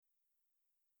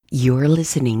You're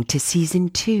listening to Season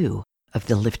 2 of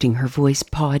the Lifting Her Voice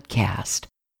podcast.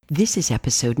 This is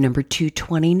episode number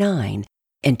 229,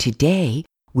 and today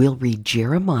we'll read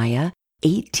Jeremiah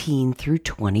 18 through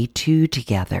 22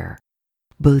 together.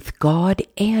 Both God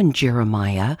and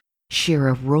Jeremiah share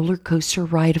a roller coaster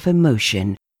ride of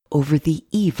emotion over the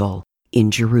evil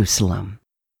in Jerusalem.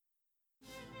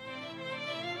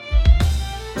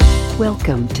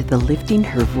 Welcome to the Lifting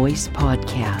Her Voice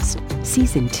podcast,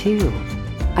 Season 2.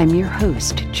 I'm your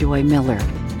host, Joy Miller,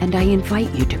 and I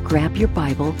invite you to grab your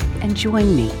Bible and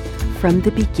join me from the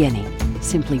beginning,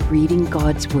 simply reading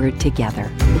God's Word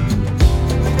together.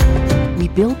 We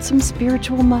built some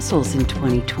spiritual muscles in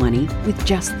 2020 with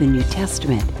just the New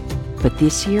Testament, but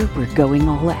this year we're going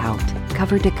all out,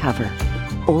 cover to cover,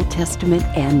 Old Testament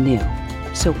and New.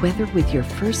 So whether with your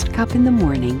first cup in the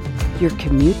morning, your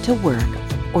commute to work,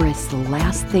 or as the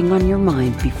last thing on your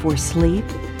mind before sleep,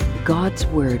 God's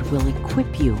Word will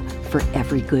equip you for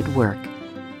every good work.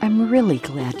 I'm really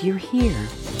glad you're here.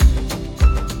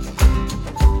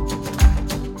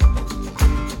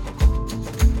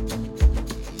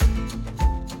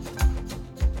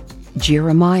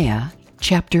 Jeremiah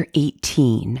chapter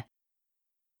 18.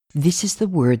 This is the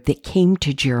word that came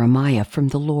to Jeremiah from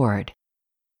the Lord.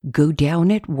 Go down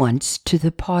at once to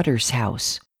the potter's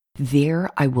house. There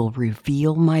I will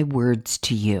reveal my words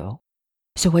to you.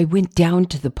 So I went down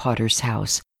to the potter's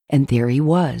house, and there he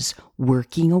was,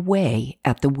 working away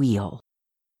at the wheel.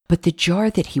 But the jar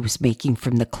that he was making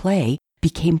from the clay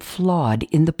became flawed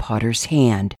in the potter's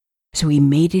hand, so he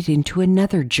made it into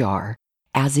another jar,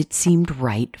 as it seemed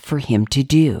right for him to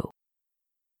do.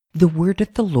 The word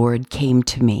of the Lord came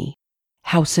to me,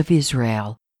 House of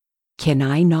Israel, can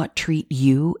I not treat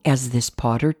you as this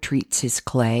potter treats his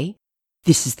clay?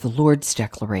 This is the Lord's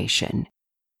declaration.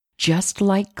 Just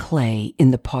like clay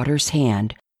in the potter's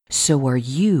hand, so are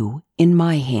you in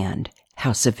my hand,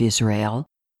 House of Israel.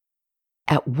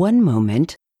 At one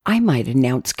moment, I might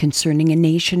announce concerning a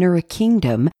nation or a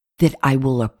kingdom that I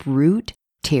will uproot,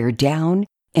 tear down,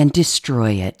 and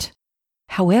destroy it.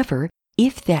 However,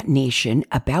 if that nation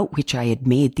about which I had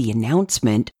made the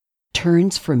announcement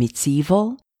turns from its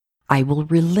evil, I will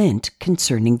relent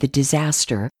concerning the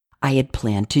disaster I had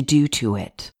planned to do to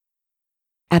it.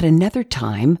 At another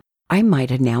time, I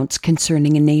might announce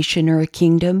concerning a nation or a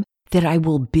kingdom that I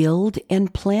will build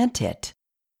and plant it.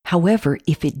 However,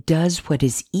 if it does what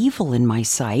is evil in my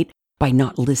sight by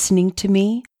not listening to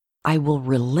me, I will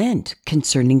relent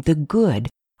concerning the good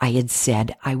I had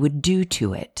said I would do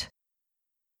to it.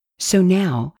 So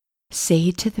now,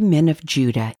 say to the men of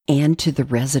Judah and to the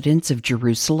residents of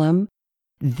Jerusalem,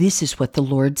 this is what the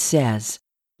Lord says,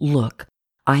 look,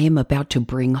 I am about to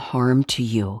bring harm to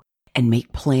you and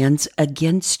make plans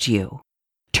against you.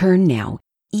 Turn now,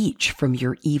 each from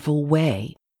your evil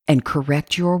way, and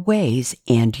correct your ways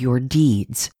and your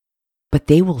deeds. But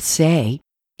they will say,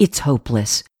 it's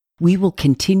hopeless. We will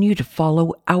continue to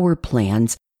follow our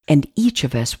plans, and each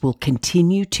of us will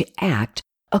continue to act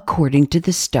according to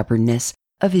the stubbornness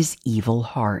of his evil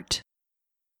heart.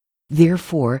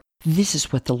 Therefore, this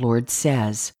is what the Lord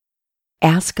says.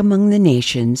 Ask among the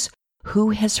nations,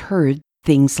 who has heard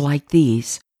things like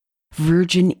these?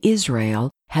 Virgin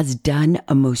Israel has done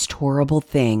a most horrible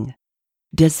thing.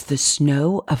 Does the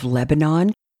snow of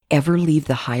Lebanon ever leave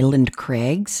the highland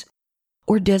crags?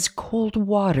 Or does cold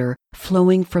water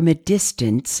flowing from a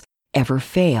distance ever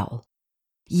fail?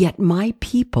 Yet my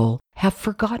people have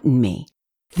forgotten me.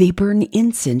 They burn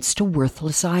incense to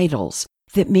worthless idols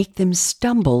that make them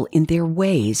stumble in their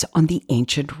ways on the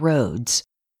ancient roads,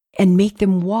 and make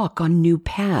them walk on new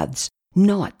paths,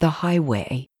 not the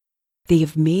highway. They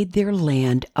have made their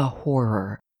land a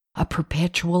horror, a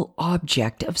perpetual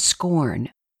object of scorn.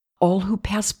 All who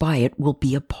pass by it will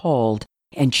be appalled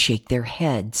and shake their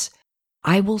heads.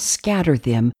 I will scatter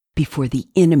them before the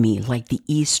enemy like the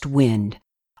east wind.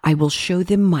 I will show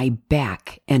them my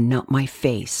back and not my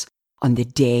face on the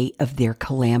day of their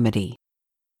calamity.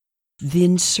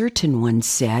 Then certain ones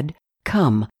said,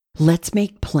 come, let's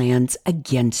make plans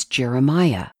against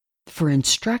Jeremiah, for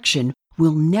instruction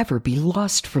will never be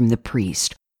lost from the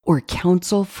priest, or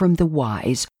counsel from the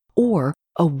wise, or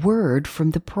a word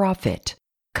from the prophet.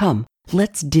 Come,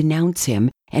 let's denounce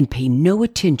him and pay no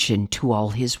attention to all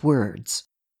his words.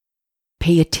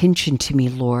 Pay attention to me,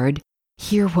 Lord.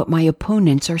 Hear what my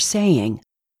opponents are saying.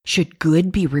 Should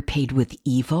good be repaid with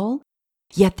evil?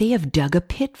 Yet they have dug a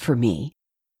pit for me.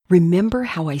 Remember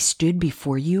how I stood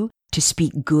before you to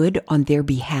speak good on their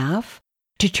behalf,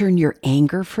 to turn your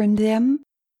anger from them?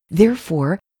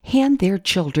 Therefore, hand their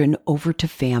children over to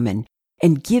famine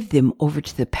and give them over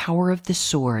to the power of the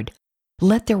sword.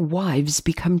 Let their wives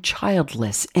become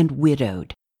childless and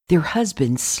widowed. their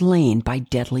husbands slain by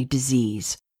deadly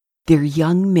disease, their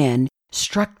young men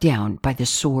struck down by the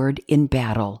sword in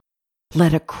battle.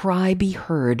 Let a cry be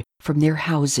heard from their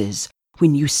houses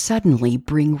when you suddenly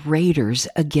bring raiders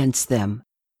against them,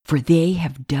 for they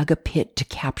have dug a pit to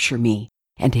capture me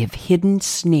and have hidden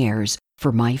snares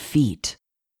for my feet.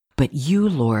 But you,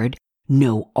 Lord,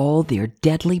 know all their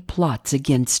deadly plots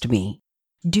against me.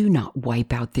 Do not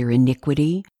wipe out their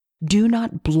iniquity. Do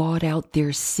not blot out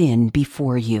their sin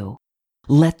before you.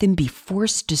 Let them be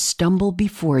forced to stumble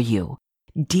before you.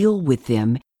 Deal with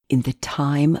them in the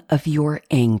time of your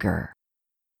anger.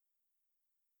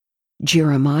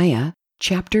 Jeremiah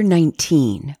chapter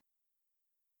 19.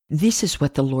 This is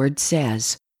what the Lord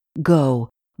says. Go,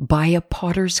 buy a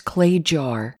potter's clay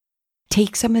jar.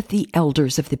 Take some of the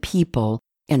elders of the people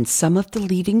and some of the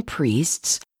leading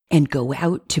priests and go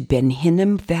out to Ben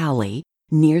Hinnom Valley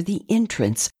near the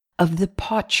entrance of the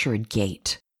potsherd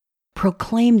gate.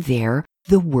 Proclaim there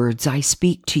the words I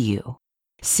speak to you.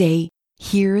 Say,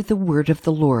 hear the word of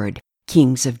the Lord,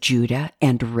 kings of Judah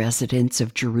and residents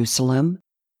of Jerusalem.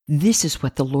 This is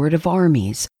what the Lord of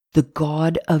armies, the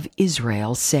God of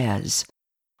Israel, says.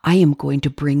 I am going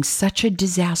to bring such a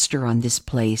disaster on this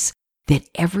place that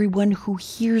everyone who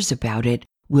hears about it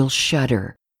will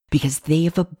shudder, because they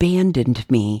have abandoned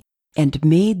me and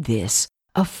made this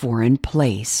a foreign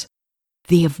place.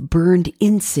 They have burned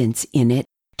incense in it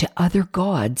to other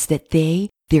gods that they,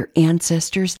 their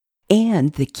ancestors,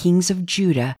 and the kings of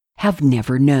Judah have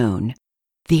never known.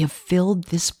 They have filled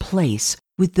this place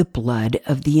with the blood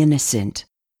of the innocent.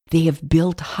 They have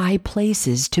built high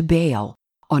places to Baal,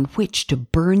 on which to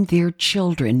burn their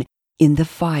children in the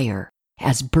fire,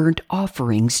 as burnt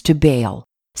offerings to Baal,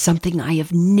 something I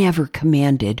have never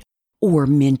commanded or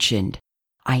mentioned.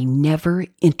 I never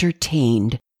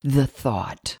entertained the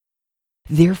thought.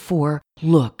 Therefore,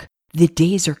 look, the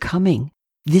days are coming.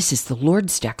 This is the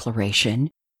Lord's declaration,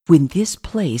 when this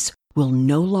place will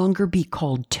no longer be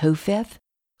called Topheth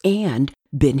and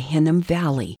Ben Hinnom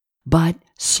Valley, but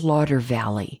Slaughter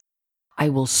Valley. I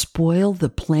will spoil the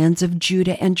plans of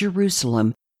Judah and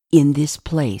Jerusalem in this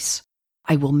place.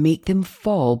 I will make them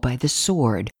fall by the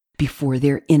sword before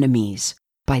their enemies,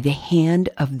 by the hand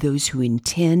of those who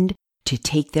intend to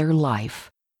take their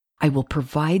life. I will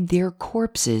provide their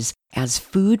corpses as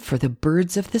food for the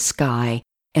birds of the sky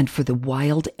and for the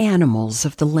wild animals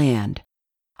of the land.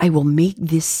 I will make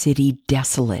this city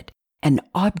desolate, an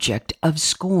object of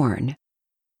scorn.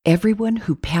 Everyone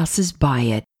who passes by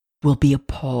it will be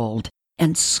appalled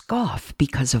and scoff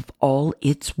because of all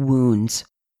its wounds.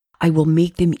 I will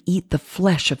make them eat the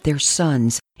flesh of their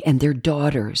sons and their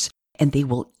daughters, and they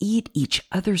will eat each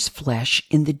other's flesh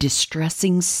in the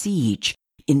distressing siege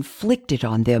inflicted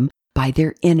on them by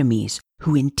their enemies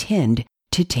who intend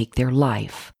to take their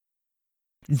life.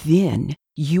 Then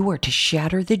you are to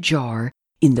shatter the jar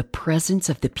in the presence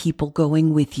of the people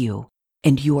going with you,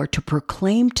 and you are to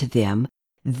proclaim to them,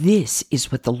 this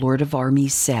is what the Lord of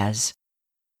armies says.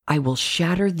 I will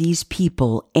shatter these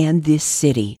people and this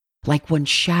city like one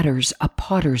shatters a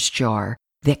potter's jar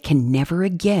that can never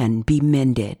again be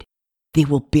mended. They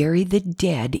will bury the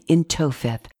dead in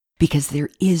Topheth, because there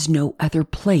is no other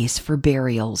place for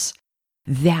burials.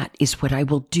 That is what I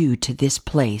will do to this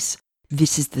place.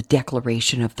 This is the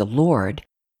declaration of the Lord,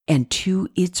 and to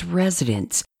its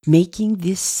residents, making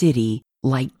this city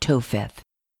like Topheth.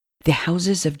 The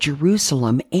houses of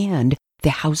Jerusalem and the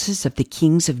houses of the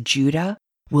kings of Judah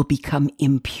will become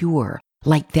impure,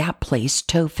 like that place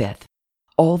Topheth.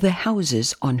 All the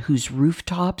houses on whose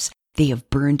rooftops they have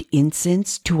burned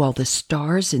incense to all the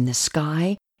stars in the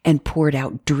sky and poured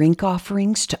out drink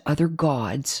offerings to other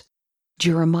gods.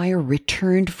 Jeremiah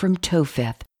returned from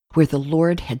Topheth, where the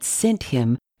Lord had sent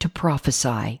him to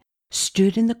prophesy,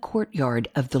 stood in the courtyard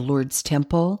of the Lord's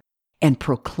temple, and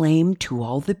proclaimed to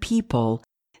all the people,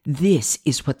 this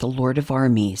is what the Lord of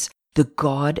armies, the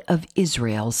God of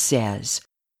Israel, says.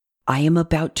 I am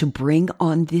about to bring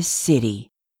on this city,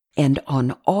 and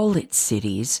on all its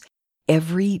cities,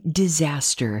 every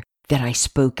disaster that I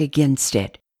spoke against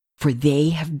it, for they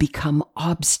have become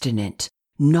obstinate,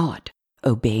 not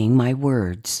obeying my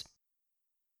words.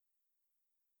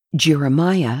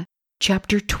 Jeremiah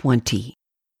chapter 20.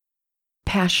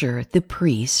 Pashur the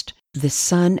priest, the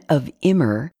son of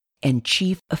Immer and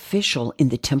chief official in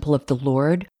the temple of the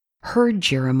Lord, heard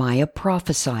Jeremiah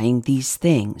prophesying these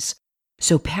things.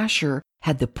 So Pashur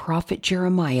had the prophet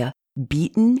Jeremiah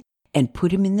beaten and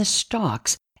put him in the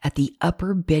stocks at the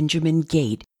upper Benjamin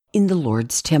gate in the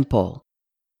Lord's temple.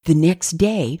 The next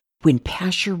day, when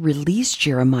Pashur released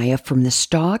Jeremiah from the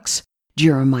stocks,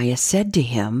 Jeremiah said to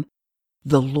him,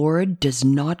 The Lord does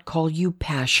not call you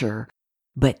Pashur,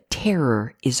 but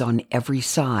terror is on every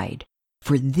side.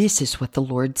 For this is what the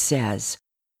Lord says: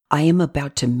 I am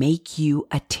about to make you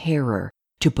a terror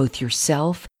to both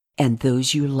yourself and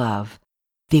those you love.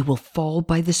 They will fall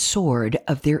by the sword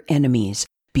of their enemies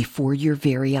before your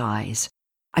very eyes.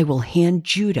 I will hand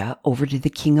Judah over to the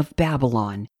king of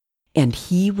Babylon, and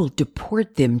he will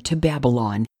deport them to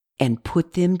Babylon and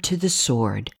put them to the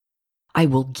sword. I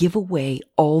will give away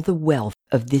all the wealth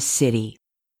of this city,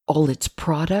 all its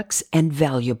products and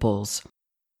valuables.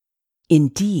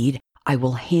 Indeed, I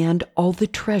will hand all the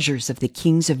treasures of the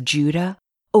kings of Judah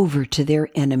over to their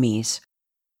enemies.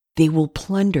 They will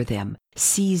plunder them,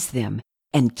 seize them,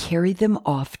 and carry them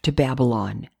off to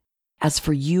Babylon. As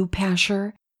for you,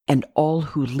 Pashur, and all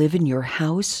who live in your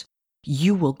house,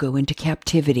 you will go into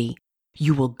captivity.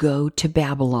 You will go to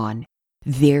Babylon.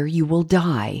 There you will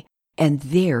die, and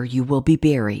there you will be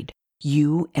buried,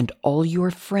 you and all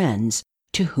your friends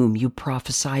to whom you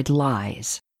prophesied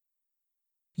lies.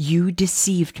 You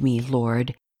deceived me,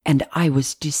 Lord, and I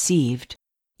was deceived.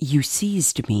 You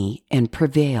seized me and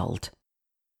prevailed.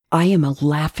 I am a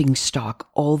laughingstock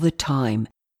all the time.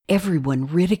 Everyone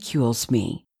ridicules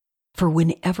me. For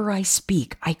whenever I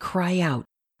speak, I cry out.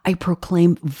 I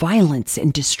proclaim violence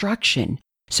and destruction,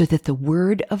 so that the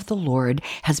word of the Lord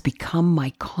has become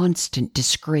my constant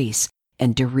disgrace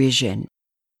and derision.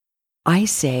 I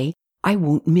say, I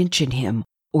won't mention him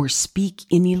or speak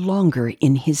any longer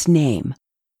in his name,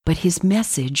 but his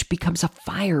message becomes a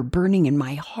fire burning in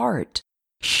my heart,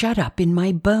 shut up in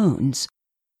my bones.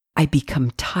 I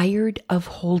become tired of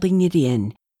holding it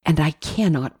in, and I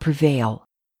cannot prevail.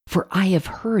 For I have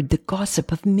heard the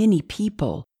gossip of many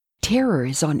people. Terror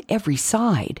is on every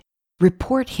side.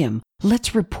 Report him.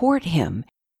 Let's report him.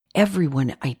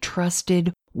 Everyone I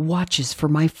trusted watches for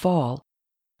my fall.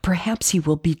 Perhaps he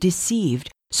will be deceived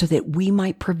so that we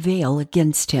might prevail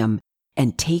against him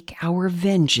and take our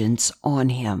vengeance on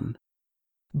him.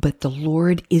 But the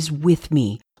Lord is with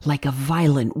me like a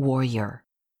violent warrior.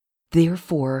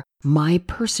 Therefore, my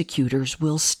persecutors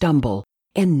will stumble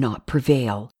and not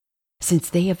prevail. Since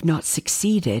they have not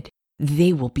succeeded,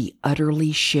 they will be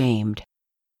utterly shamed.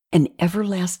 An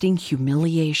everlasting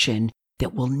humiliation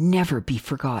that will never be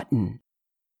forgotten.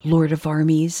 Lord of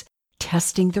armies,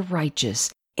 testing the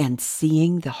righteous and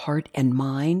seeing the heart and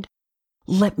mind,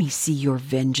 let me see your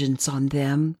vengeance on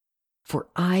them. For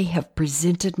I have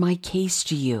presented my case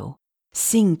to you.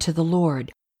 Sing to the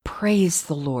Lord, praise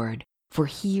the Lord, for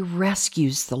he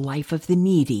rescues the life of the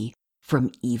needy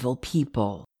from evil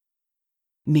people.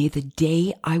 May the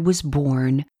day I was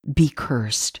born be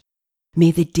cursed.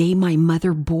 May the day my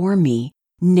mother bore me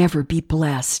never be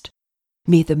blessed.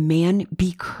 May the man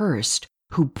be cursed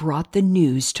who brought the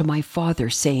news to my father,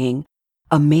 saying,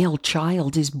 a male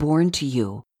child is born to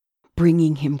you,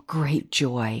 bringing him great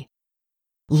joy.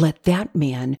 Let that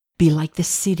man be like the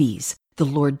cities the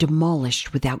Lord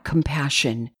demolished without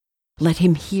compassion. Let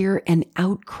him hear an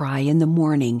outcry in the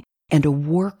morning and a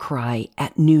war cry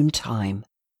at noontime,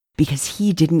 because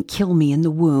he didn't kill me in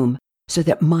the womb, so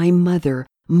that my mother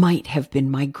might have been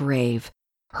my grave,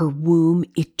 her womb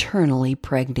eternally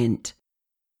pregnant.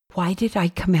 Why did I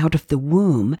come out of the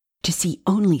womb to see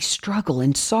only struggle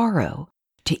and sorrow,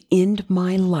 to end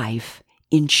my life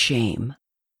in shame?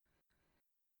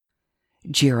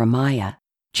 Jeremiah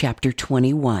chapter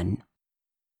 21.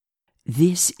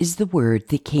 This is the word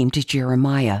that came to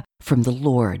Jeremiah from the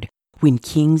Lord when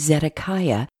King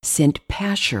Zedekiah sent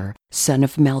Pashur, son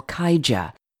of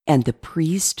Malchijah, and the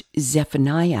priest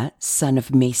Zephaniah, son of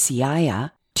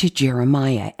Maaseiah, to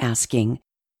Jeremiah, asking,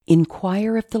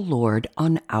 Inquire of the Lord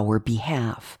on our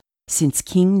behalf, since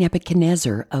King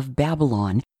Nebuchadnezzar of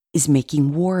Babylon is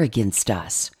making war against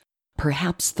us.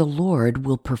 Perhaps the Lord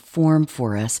will perform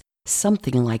for us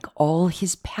something like all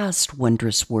his past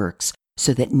wondrous works,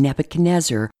 so that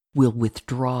Nebuchadnezzar will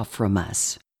withdraw from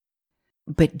us.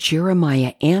 But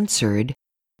Jeremiah answered,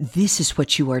 This is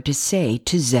what you are to say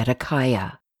to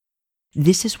Zedekiah.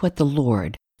 This is what the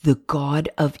Lord, the God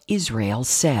of Israel,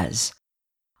 says.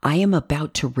 I am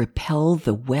about to repel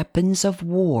the weapons of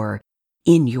war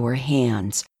in your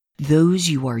hands, those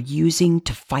you are using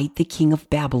to fight the king of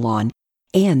Babylon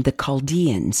and the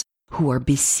Chaldeans who are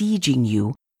besieging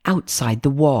you outside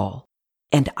the wall,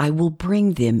 and I will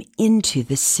bring them into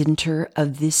the center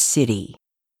of this city.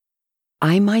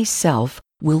 I myself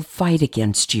will fight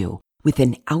against you with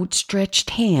an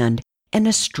outstretched hand and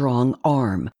a strong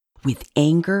arm, with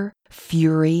anger,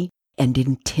 fury, and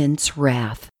intense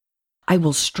wrath. I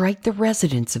will strike the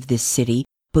residents of this city,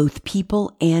 both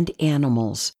people and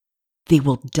animals. They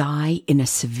will die in a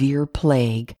severe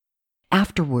plague.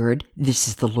 Afterward, this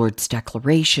is the Lord's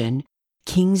declaration,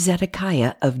 King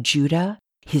Zedekiah of Judah,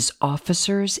 his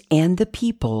officers, and the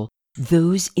people,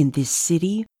 those in this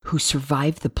city who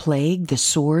survived the plague, the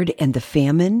sword, and the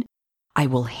famine, I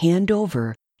will hand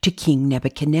over to King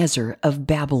Nebuchadnezzar of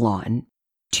Babylon,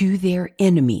 to their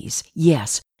enemies,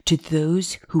 yes, to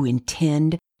those who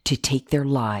intend to take their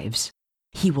lives.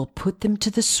 He will put them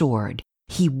to the sword.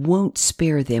 He won't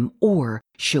spare them or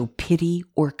show pity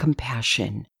or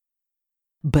compassion.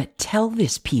 But tell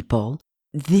this people,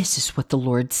 this is what the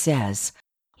Lord says.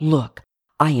 Look,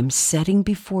 I am setting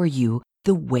before you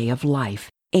the way of life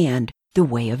and the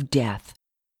way of death.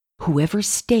 Whoever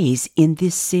stays in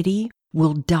this city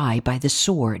will die by the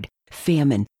sword,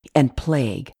 famine, and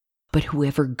plague. But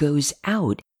whoever goes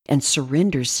out and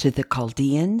surrenders to the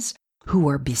Chaldeans, who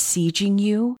are besieging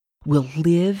you, will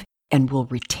live and will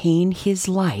retain his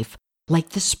life like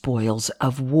the spoils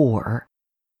of war.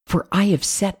 For I have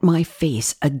set my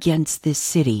face against this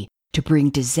city to bring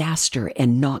disaster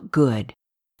and not good.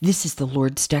 This is the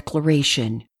Lord's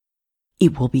declaration.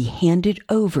 It will be handed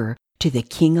over to the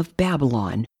king of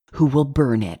Babylon, who will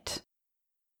burn it.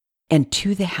 And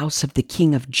to the house of the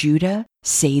king of Judah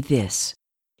say this,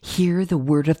 Hear the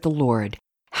word of the Lord,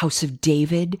 house of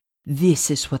David, this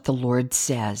is what the Lord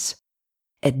says.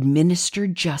 Administer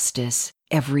justice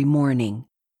every morning,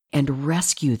 and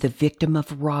rescue the victim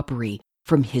of robbery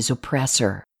from his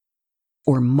oppressor,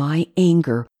 or my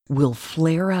anger will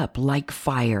flare up like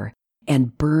fire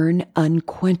and burn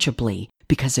unquenchably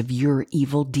because of your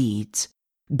evil deeds.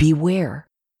 Beware,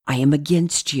 I am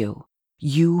against you,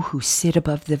 you who sit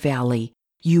above the valley,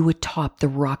 you atop the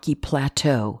rocky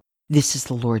plateau. This is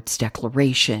the Lord's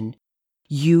declaration.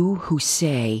 You who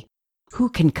say, Who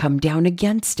can come down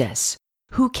against us?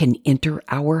 Who can enter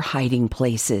our hiding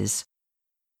places?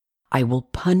 I will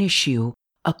punish you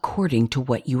according to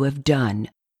what you have done.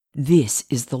 This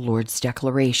is the Lord's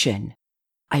declaration.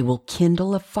 I will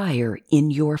kindle a fire in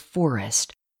your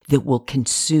forest that will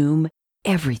consume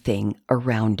everything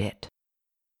around it.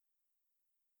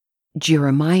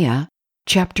 Jeremiah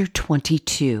chapter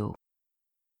 22.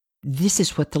 This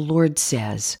is what the Lord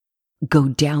says. Go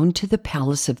down to the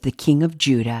palace of the king of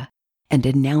Judah and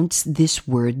announce this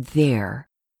word there.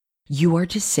 You are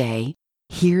to say,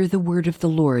 Hear the word of the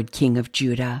Lord, King of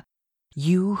Judah.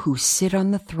 You who sit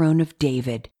on the throne of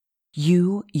David,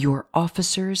 you, your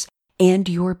officers, and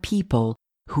your people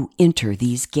who enter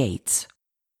these gates.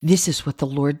 This is what the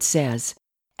Lord says.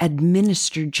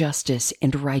 Administer justice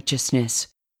and righteousness.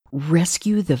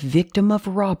 Rescue the victim of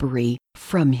robbery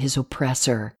from his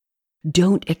oppressor.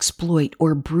 Don't exploit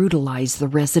or brutalize the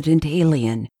resident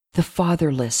alien, the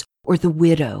fatherless, or the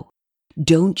widow.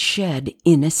 Don't shed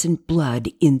innocent blood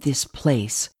in this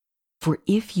place. For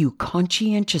if you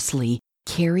conscientiously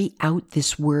carry out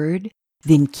this word,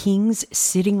 then kings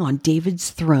sitting on David's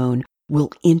throne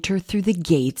will enter through the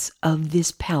gates of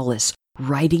this palace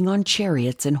riding on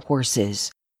chariots and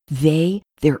horses, they,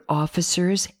 their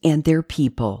officers, and their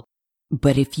people.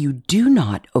 But if you do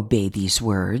not obey these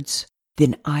words,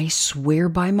 then I swear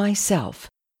by myself,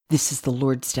 this is the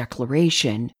Lord's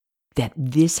declaration, that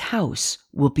this house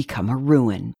will become a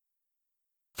ruin.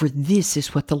 For this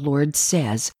is what the Lord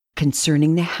says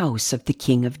concerning the house of the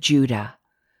king of Judah.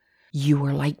 You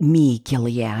are like me,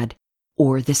 Gilead,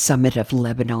 or the summit of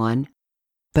Lebanon,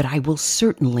 but I will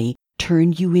certainly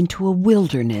turn you into a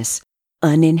wilderness,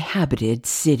 uninhabited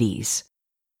cities.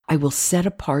 I will set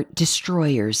apart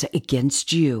destroyers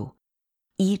against you,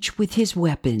 each with his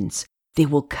weapons. They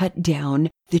will cut down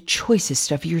the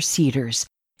choicest of your cedars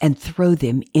and throw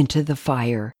them into the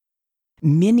fire.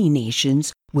 Many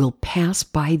nations will pass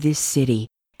by this city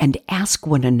and ask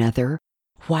one another,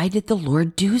 Why did the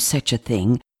Lord do such a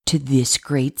thing to this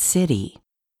great city?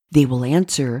 They will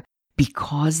answer,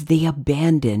 Because they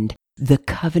abandoned the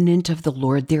covenant of the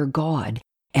Lord their God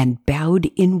and bowed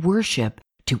in worship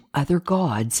to other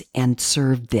gods and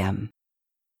served them.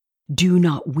 Do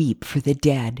not weep for the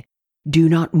dead. Do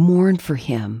not mourn for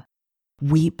him.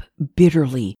 Weep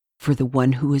bitterly for the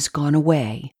one who has gone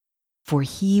away, for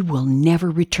he will never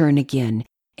return again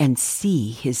and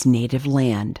see his native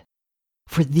land.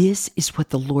 For this is what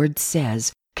the Lord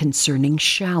says concerning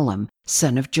Shallum,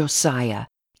 son of Josiah,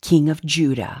 king of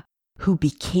Judah, who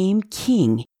became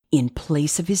king in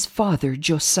place of his father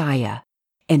Josiah,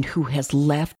 and who has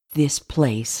left this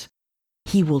place.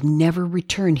 He will never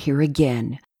return here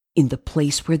again, in the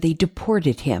place where they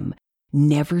deported him,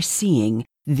 never seeing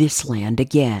this land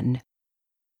again.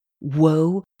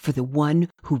 Woe for the one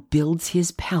who builds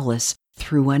his palace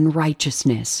through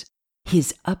unrighteousness,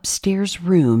 his upstairs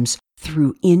rooms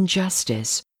through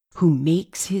injustice, who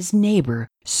makes his neighbor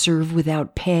serve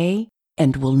without pay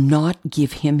and will not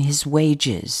give him his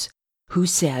wages, who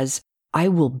says, I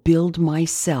will build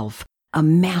myself a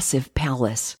massive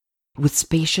palace with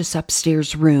spacious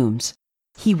upstairs rooms.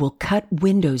 He will cut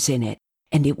windows in it,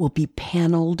 and it will be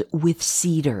paneled with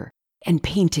cedar and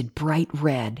painted bright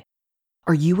red.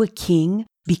 Are you a king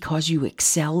because you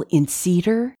excel in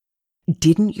cedar?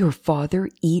 Didn't your father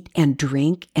eat and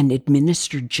drink and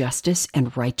administer justice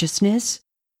and righteousness?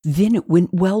 Then it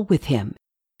went well with him.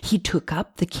 He took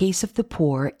up the case of the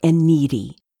poor and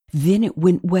needy. Then it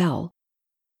went well.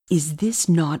 Is this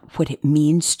not what it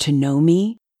means to know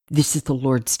me? This is the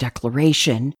Lord's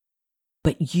declaration.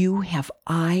 But you have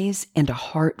eyes and a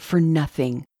heart for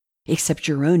nothing except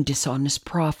your own dishonest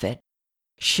profit,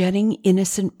 shedding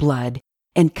innocent blood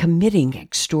and committing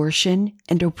extortion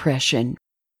and oppression.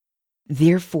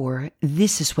 Therefore,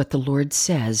 this is what the Lord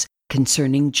says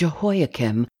concerning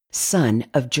Jehoiakim, son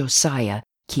of Josiah,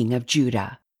 king of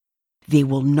Judah. They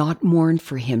will not mourn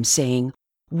for him, saying,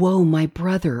 "Woe, my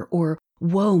brother," or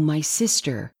 "Woe, my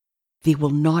sister." They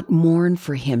will not mourn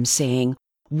for him, saying,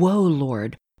 "Woe,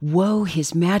 Lord, woe,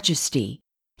 his majesty."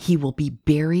 He will be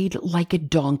buried like a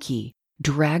donkey,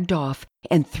 dragged off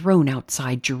and thrown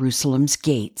outside Jerusalem's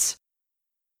gates.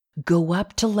 Go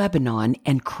up to Lebanon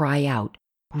and cry out.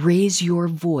 Raise your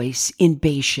voice in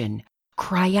Bashan.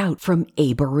 Cry out from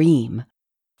Abarim.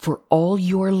 For all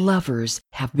your lovers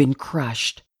have been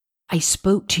crushed. I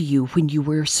spoke to you when you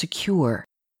were secure.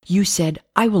 You said,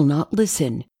 "I will not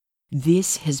listen."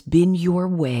 This has been your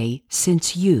way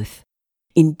since youth.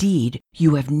 Indeed,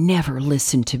 you have never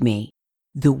listened to me.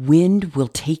 The wind will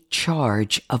take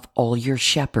charge of all your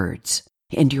shepherds,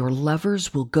 and your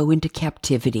lovers will go into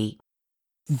captivity.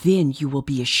 Then you will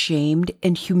be ashamed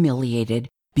and humiliated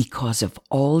because of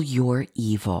all your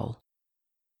evil.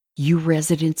 You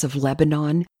residents of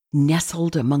Lebanon,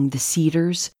 nestled among the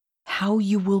cedars, how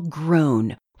you will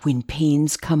groan when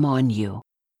pains come on you,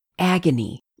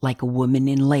 agony like a woman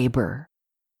in labor.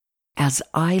 As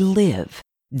I live,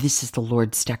 this is the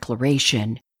Lord's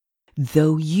declaration,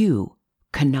 though you,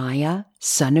 Coniah,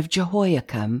 son of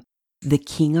Jehoiakim, the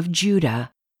king of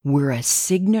Judah, were a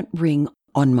signet ring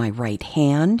on my right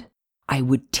hand, I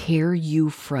would tear you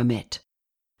from it.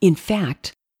 In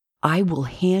fact, I will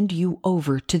hand you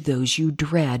over to those you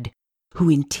dread, who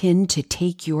intend to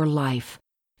take your life,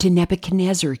 to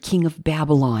Nebuchadnezzar, king of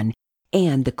Babylon,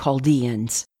 and the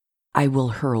Chaldeans. I will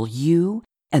hurl you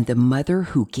and the mother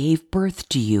who gave birth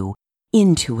to you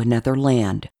into another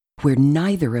land, where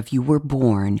neither of you were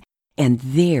born, and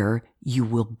there you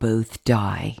will both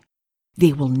die.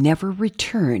 They will never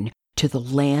return to the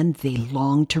land they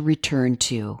long to return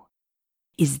to.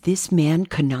 Is this man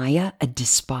Coniah a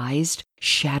despised,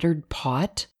 shattered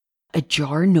pot, a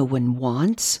jar no one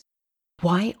wants?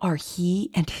 Why are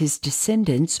he and his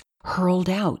descendants hurled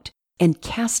out and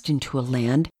cast into a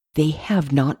land they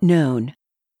have not known?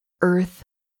 Earth,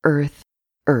 earth,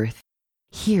 earth,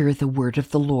 hear the word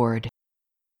of the Lord.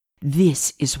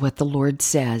 This is what the Lord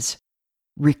says.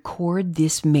 Record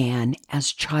this man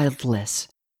as childless,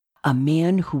 a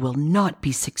man who will not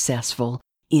be successful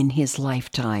in his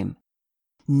lifetime.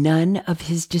 None of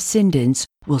his descendants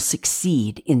will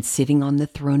succeed in sitting on the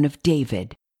throne of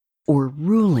David or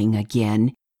ruling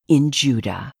again in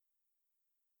Judah.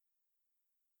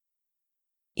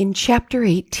 In chapter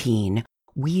 18,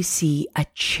 we see a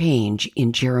change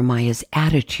in Jeremiah's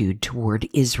attitude toward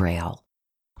Israel.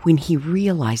 When he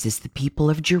realizes the people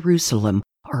of Jerusalem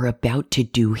are about to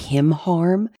do him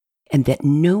harm, and that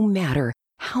no matter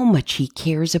how much he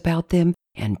cares about them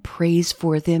and prays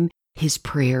for them, his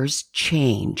prayers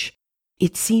change.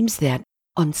 It seems that,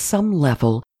 on some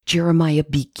level, Jeremiah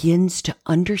begins to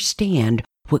understand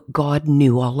what God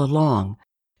knew all along.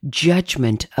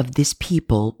 Judgment of this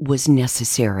people was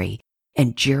necessary,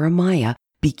 and Jeremiah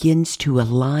begins to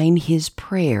align his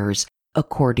prayers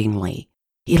accordingly.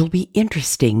 It'll be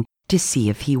interesting to see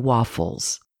if he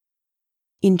waffles.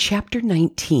 In chapter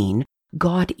 19,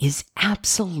 God is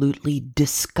absolutely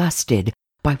disgusted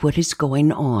by what is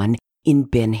going on in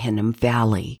Ben Hinnom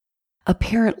Valley.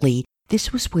 Apparently,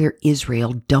 this was where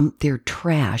Israel dumped their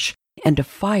trash, and a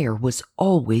fire was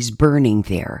always burning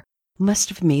there. Must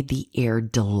have made the air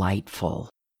delightful.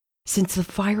 Since the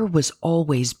fire was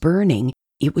always burning,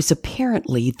 it was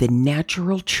apparently the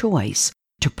natural choice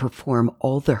to perform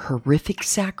all the horrific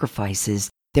sacrifices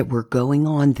that were going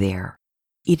on there.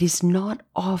 It is not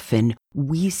often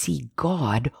we see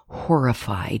God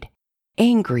horrified.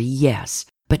 Angry, yes,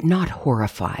 but not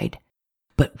horrified.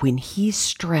 But when he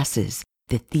stresses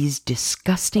that these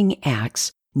disgusting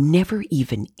acts never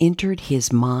even entered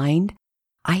his mind,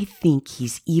 I think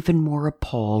he's even more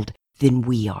appalled than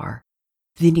we are.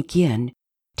 Then again,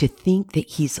 to think that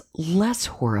he's less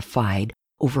horrified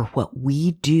over what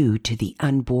we do to the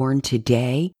unborn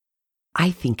today,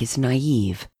 I think is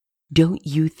naive. Don't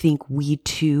you think we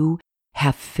too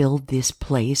have filled this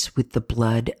place with the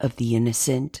blood of the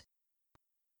innocent?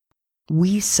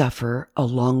 We suffer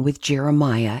along with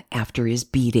Jeremiah after his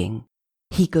beating.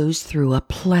 He goes through a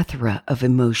plethora of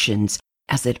emotions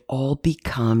as it all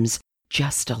becomes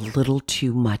just a little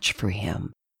too much for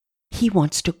him. He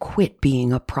wants to quit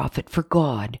being a prophet for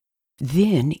God,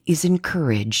 then is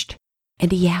encouraged,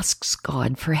 and he asks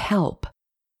God for help.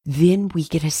 Then we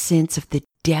get a sense of the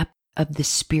depth of the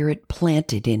Spirit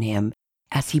planted in him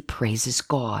as he praises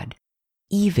God,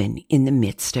 even in the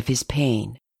midst of his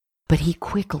pain. But he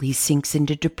quickly sinks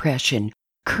into depression,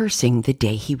 cursing the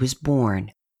day he was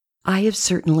born. I have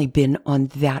certainly been on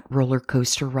that roller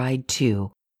coaster ride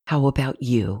too. How about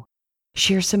you?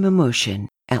 Share some emotion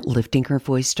at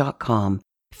liftinghervoice.com,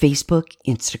 Facebook,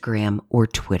 Instagram, or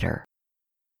Twitter.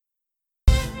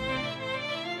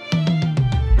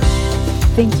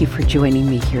 Thank you for joining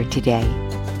me here today.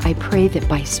 I pray that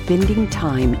by spending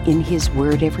time in His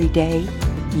Word every day,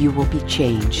 you will be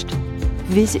changed.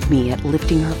 Visit me at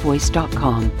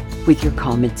liftinghervoice.com with your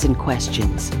comments and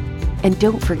questions. And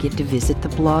don't forget to visit the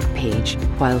blog page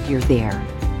while you're there.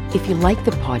 If you like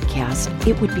the podcast,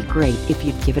 it would be great if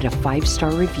you'd give it a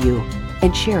 5-star review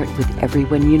and share it with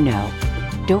everyone you know.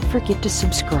 Don't forget to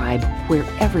subscribe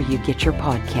wherever you get your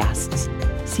podcasts.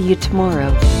 See you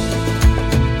tomorrow.